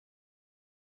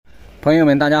朋友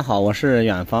们，大家好，我是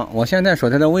远方。我现在所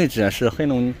在的位置是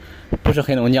不是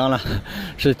黑龙江了，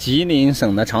是吉林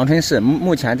省的长春市。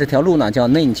目前这条路呢叫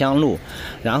内江路，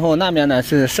然后那边呢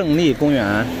是胜利公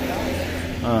园。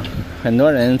很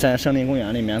多人在胜利公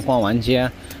园里面逛完街，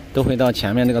都会到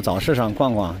前面这个早市上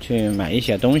逛逛，去买一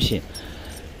些东西。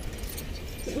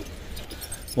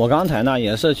我刚才呢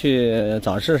也是去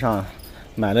早市上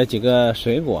买了几个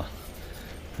水果，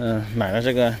买了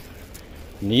这个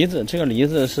梨子，这个梨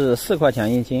子是4块钱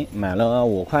1斤，买了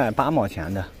5块8毛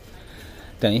钱的。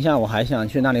等一下我还想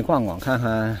去那里逛逛，看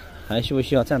看还需不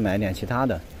需要再买点其他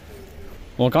的。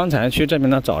我刚才去这边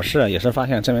的早市，也是发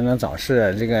现这边的早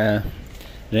市这个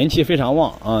人气非常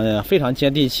旺非常接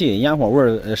地气，烟火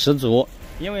味十足。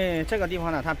因为这个地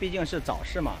方呢，它毕竟是早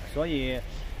市嘛，所以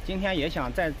今天也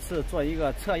想再次做一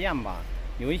个测验吧。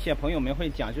有一些朋友们会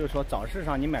讲，就是说早市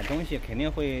上你买东西肯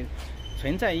定会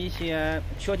存在一些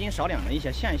缺斤少两的一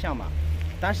些现象嘛。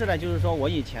但是呢，就是说我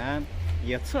以前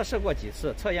也测试过几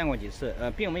次，测验过几次，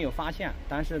并没有发现。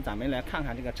但是咱们来看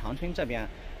看这个长春这边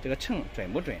这个秤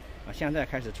准不准啊？现在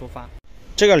开始出发。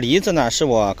这个梨子呢是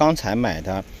我刚才买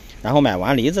的，然后买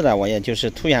完梨子呢，我也就是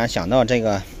突然想到这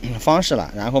个方式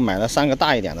了，然后买了3个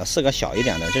大一点的，4个小一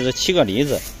点的，这是7个梨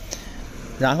子。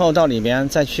然后到里边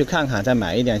再去看看，再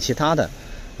买一点其他的，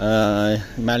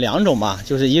买2种吧，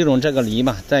就是1种这个梨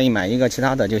嘛，再买一个其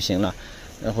他的就行了。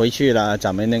回去了，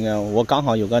咱们那个我刚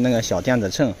好有个那个小电子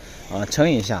秤称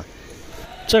一下。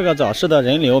这个早市的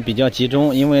人流比较集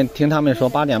中，因为听他们说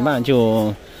8点半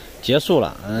就结束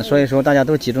了，所以说大家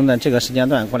都集中在这个时间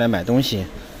段过来买东西。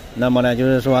那么呢，就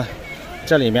是说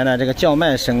这里面的这个叫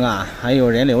卖声啊，还有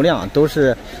人流量都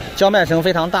是叫卖声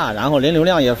非常大，然后人流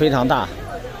量也非常大。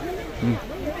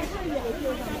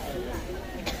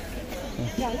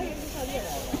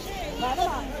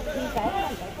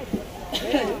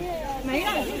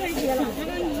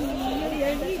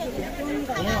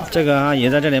这个阿姨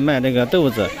在这里卖这个豆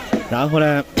子，然后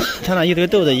呢，看到一堆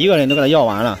豆子，一个人都给他要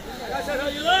完了。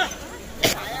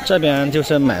这边就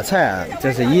是买菜，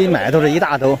就是一买都是一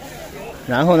大兜。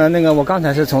然后呢，那个我刚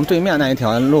才是从对面那一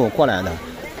条路过来的，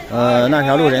那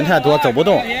条路人太多走不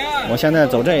动，我现在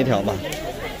走这一条吧。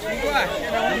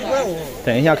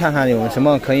等一下看看有什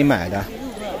么可以买的。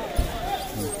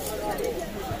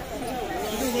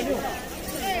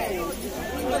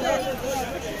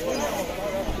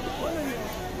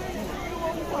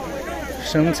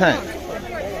生菜，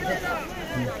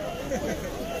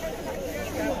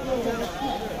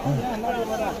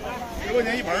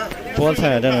菠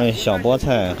菜，这种小菠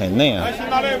菜很嫩啊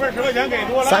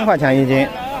，3块钱1斤。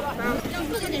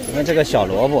那这个小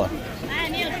萝卜，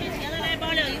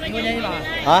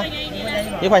啊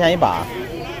，1块钱1把。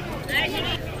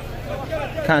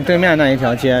看对面那一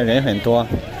条街人很多，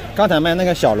刚才卖那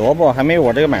个小萝卜还没有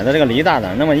我这个买的这个梨大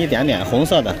的那么一点点红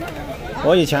色的。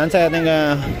我以前在那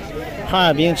个哈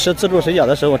尔滨吃自助水饺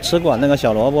的时候吃过，那个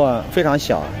小萝卜非常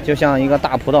小，就像一个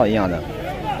大葡萄一样的，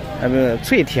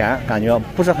脆甜，感觉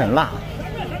不是很辣。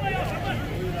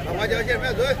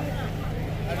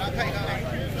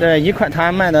这1块，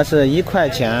他卖的是1块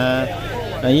钱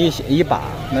一把，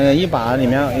那个1把里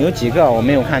面有几个我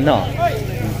没有看到。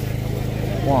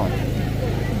哇，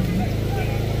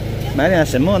买点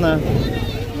什么呢？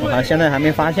我现在还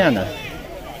没发现呢。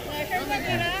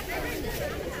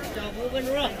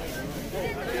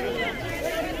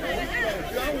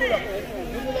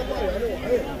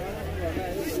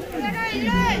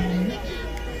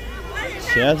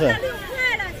鞋子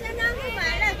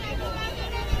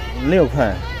6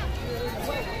块。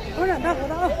我让他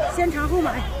先尝后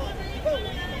买。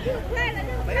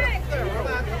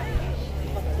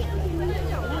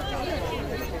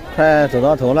快走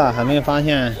到头了，还没发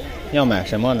现要买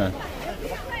什么呢？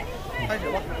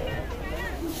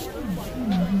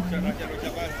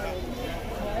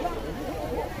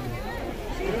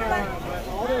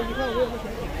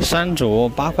山竹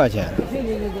8块钱。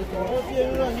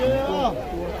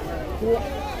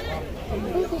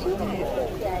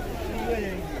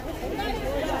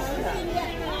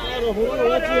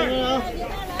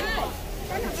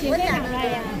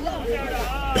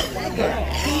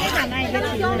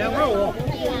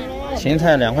芹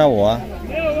菜2块5，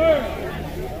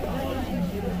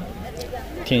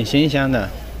挺新鲜的。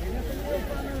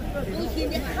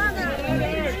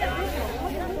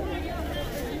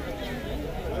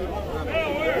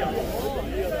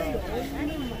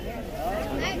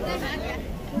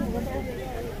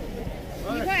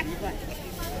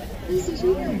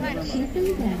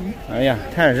哎呀，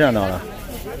太热闹了！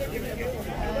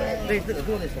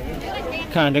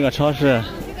看这个超市，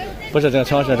不是这个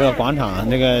超市，这个广场，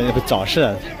那个早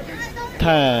市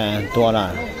太多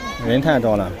了，人太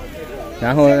多了。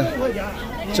然后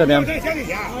这边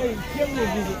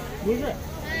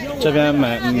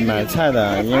买菜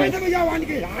的，因为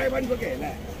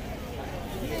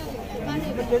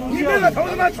你这个头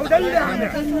他妈抽成2的，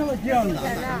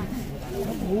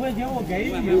不会听我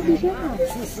给你。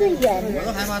我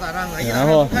都害怕打仗了，然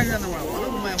后看热闹嘛，我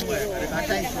都不卖货呀，给他站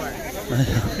一圈。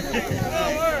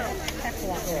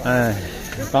哎，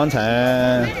刚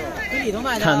才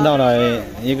看到了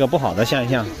一个不好的现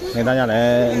象，给大家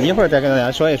来一会儿再跟大家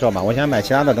说一说吧。我想买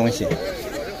其他的东西。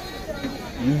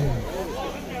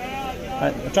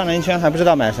哎，转了一圈还不知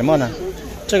道买什么呢。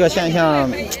这个现象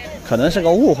可能是个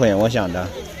误会，我想的。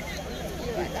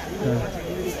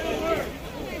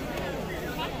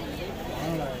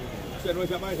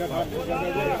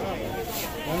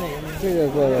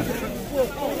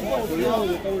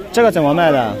这个怎么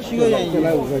卖的？7块钱1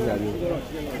买5块钱的。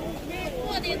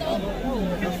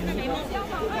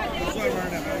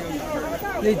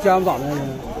那姜咋卖呢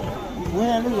？5块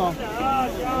钱这么高。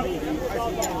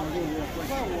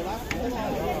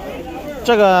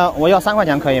这个我要3块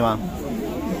钱可以吗？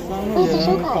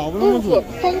搞不那么准。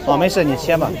哦，没事，你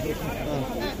切吧。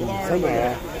300。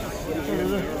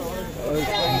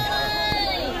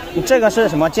这个是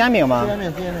什么煎饼吗？煎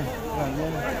饼，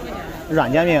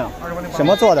软煎饼。什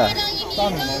么做的？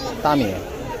大米。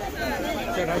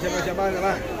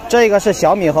这个是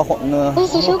小米和红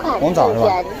枣是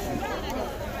吧？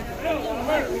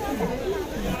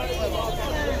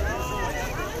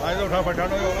肉肠粉肠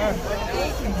都有了。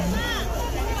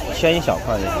切一小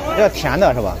块就行，这甜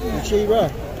的是吧？你切一半。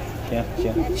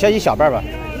行，切一小半吧。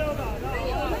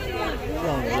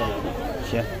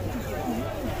行。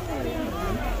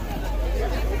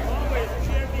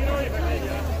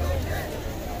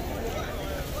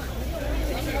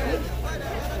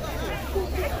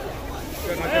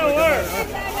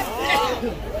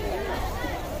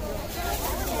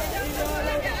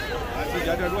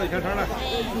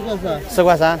4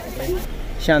块3，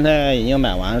现在已经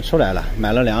买完出来了，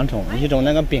买了2种，一种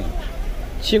那个饼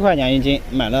，7块钱1斤，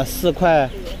买了4块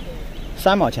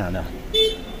3毛钱的，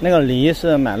那个梨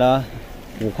是买了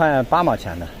5块8毛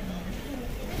钱的。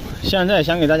现在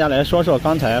想给大家来说说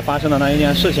刚才发生的那一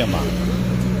件事情吧。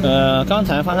刚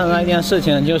才发生的那一件事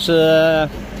情就是，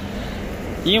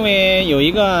因为有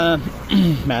一个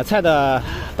买菜的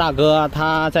大哥，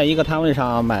他在一个摊位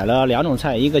上买了2种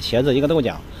菜，一个茄子，一个豆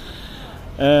角。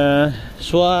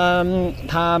说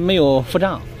他没有付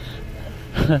账，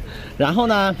然后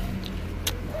呢，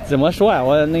怎么说啊？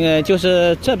我那个就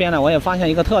是这边呢，我也发现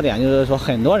一个特点，就是说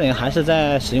很多人还是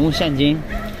在使用现金，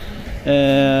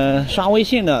刷微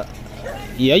信的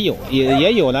也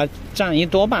有的占一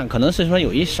多半，可能是说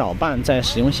有一少半在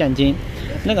使用现金。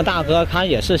那个大哥他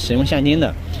也是使用现金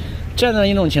的。这样的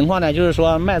一种情况呢，就是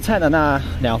说卖菜的那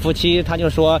2夫妻，他就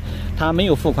说他没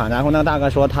有付款，然后那个大哥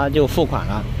说他就付款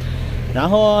了。然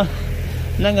后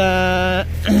那个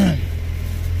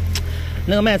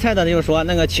卖菜的就说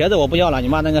那个茄子我不要了，你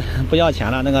妈那个不要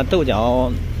钱了，那个豆角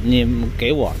你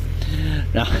给我，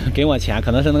然后给我钱，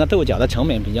可能是那个豆角的成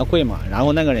本比较贵嘛。然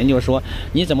后那个人就说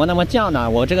你怎么那么犟呢？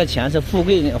我这个钱是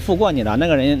付过你的。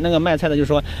那个卖菜的就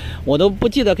说我都不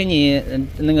记得给你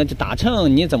那个打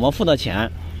秤，你怎么付的钱？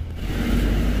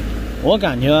我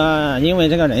感觉因为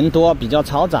这个人多比较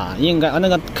嘈杂，应该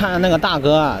看那个大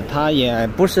哥他也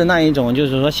不是那一种，就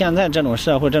是说现在这种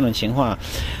社会这种情况，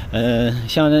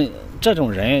像这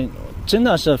种人真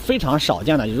的是非常少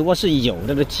见的。如果是有，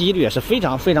这个几率是非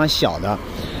常非常小的。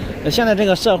现在这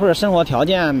个社会生活条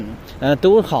件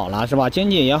都好了是吧？经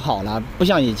济也好了，不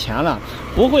像以前了，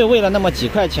不会为了那么几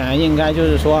块钱，应该就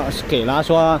是说给了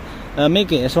说。没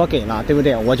给说给了，对不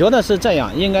对？我觉得是这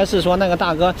样，应该是说那个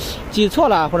大哥记错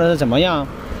了，或者是怎么样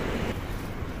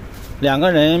，2个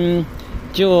人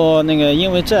就那个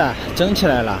因为这争起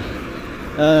来了，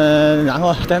然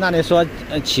后在那里说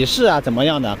起事啊怎么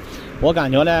样的。我感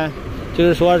觉呢，就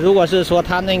是说如果是说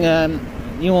他那个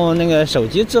用那个手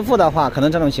机支付的话，可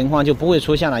能这种情况就不会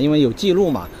出现了，因为有记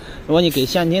录嘛。如果你给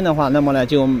现金的话，那么呢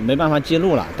就没办法记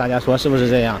录了。大家说是不是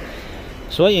这样？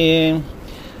所以。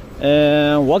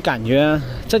我感觉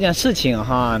这件事情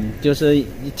哈，就是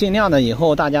尽量的以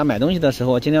后大家买东西的时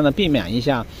候，尽量的避免一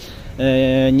下。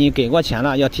你给过钱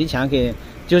了，要提前给，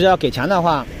就是要给钱的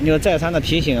话，你就再三的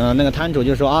提醒那个摊主，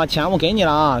就说啊，钱我给你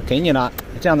了啊，给你了，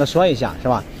这样的说一下是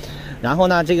吧？然后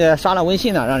呢，这个刷了微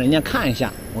信呢，让人家看一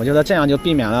下，我觉得这样就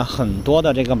避免了很多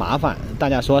的这个麻烦。大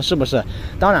家说是不是？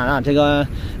当然了，这个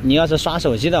你要是刷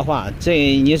手机的话，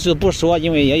这你是不说，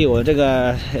因为也有这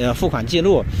个付款记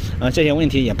录，这些问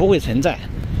题也不会存在。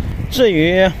至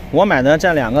于我买的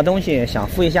这2个东西，想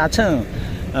付一下秤，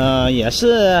也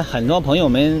是很多朋友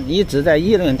们一直在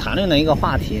议论谈论的一个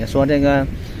话题，说这个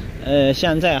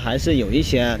现在还是有一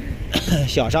些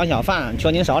小商小贩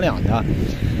缺斤少两的。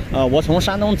我从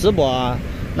山东淄博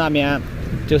那边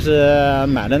就是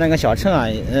买的那个小秤啊，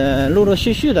陆陆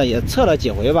续续的也测了几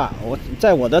回吧。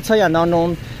在我的测验当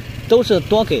中都是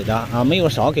多给的啊，没有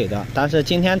少给的。但是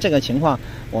今天这个情况，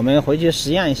我们回去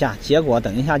实验一下，结果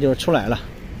等一下就出来了。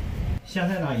现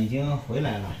在呢已经回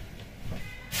来了，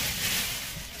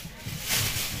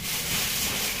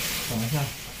等一下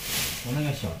我那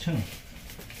个小秤。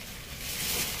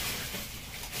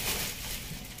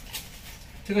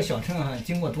这个小秤啊，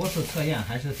经过多次测验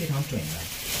还是非常准的。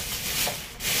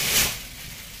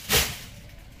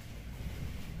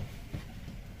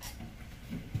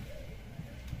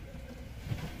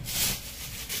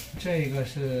这个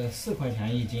是4块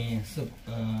钱一斤，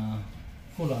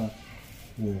付了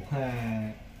5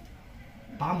块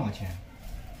8毛钱。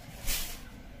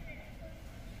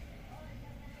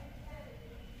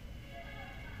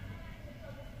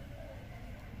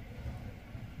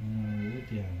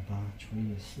5.8除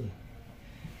以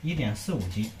4，1.45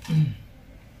斤。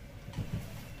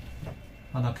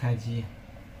让它开机，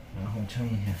然后称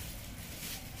一下。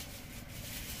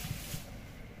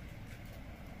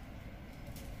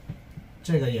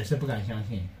这个也是不敢相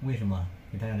信，为什么？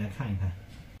给大家来看一看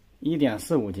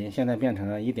，1.45斤现在变成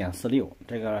了1.46。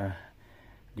这个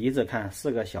梨子看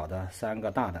4个小的，3个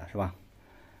大的，是吧？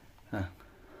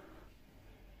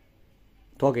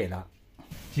多给了。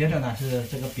接着呢是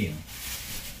这个饼，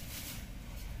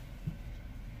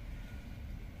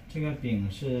这个饼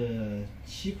是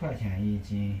7块钱一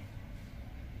斤，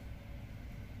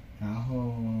然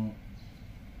后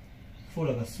付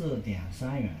了个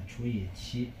4.3元除以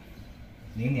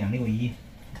7，0.61。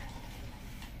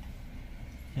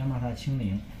先把它清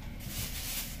零。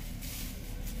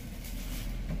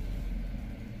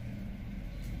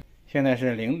现在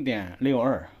是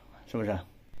0.62，是不是？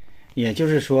也就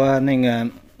是说，那个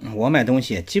我买东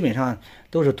西基本上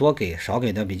都是多给，少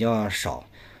给的比较少。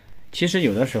其实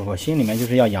有的时候心里面就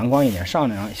是要阳光一点，善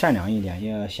良一点，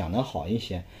要想得好一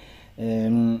些。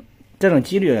这种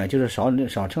几率就是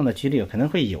少称的几率可能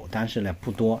会有，但是呢不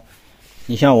多。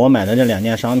你像我买的这2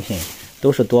件商品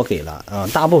都是多给了，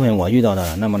大部分我遇到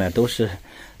的那么呢都是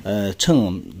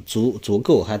称足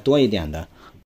够还多一点的。